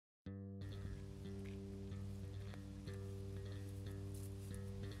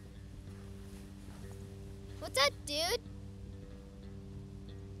What's up, dude?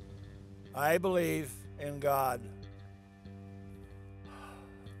 I believe in God.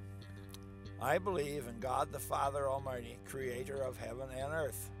 I believe in God the Father Almighty, creator of heaven and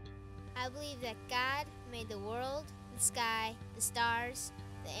earth. I believe that God made the world, the sky, the stars,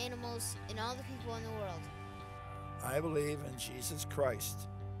 the animals, and all the people in the world. I believe in Jesus Christ,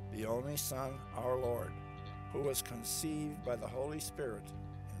 the only Son, our Lord, who was conceived by the Holy Spirit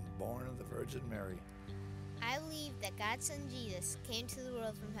and born of the Virgin Mary. I believe that God's Son Jesus came to the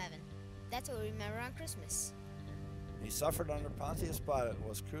world from heaven. That's what we remember on Christmas. He suffered under Pontius Pilate,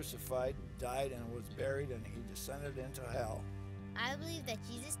 was crucified, died, and was buried, and he descended into hell. I believe that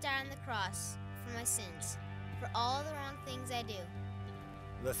Jesus died on the cross for my sins, for all the wrong things I do.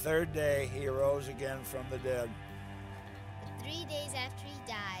 The third day he arose again from the dead, But 3 days after he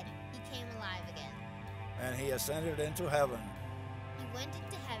died, he came alive again. and he ascended into heaven. He went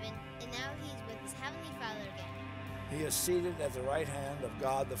into heaven, and now he is with his heavenly Father again. He is seated at the right hand of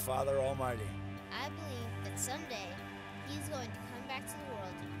God the Father Almighty. I believe that someday he is going to come back to the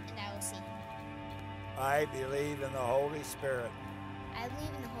world, and I will see him. I believe in the Holy Spirit. I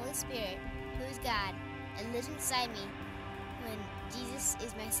believe in the Holy Spirit, who is God, and lives inside me when Jesus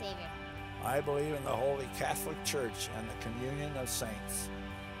is my Savior. I believe in the Holy Catholic Church and the communion of saints.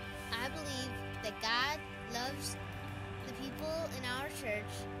 I believe that God loves the people in our church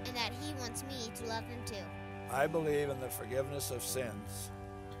and that he wants me to love them too. I believe in the forgiveness of sins.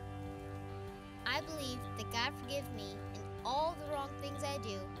 I believe that God forgives me in all the wrong things I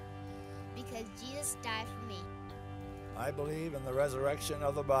do because Jesus died for me. I believe in the resurrection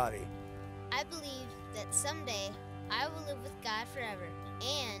of the body. I believe that someday I will live with God forever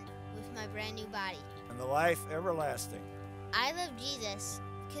and with my brand new body. And the life everlasting. I love Jesus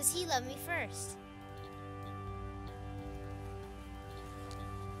because he loved me first.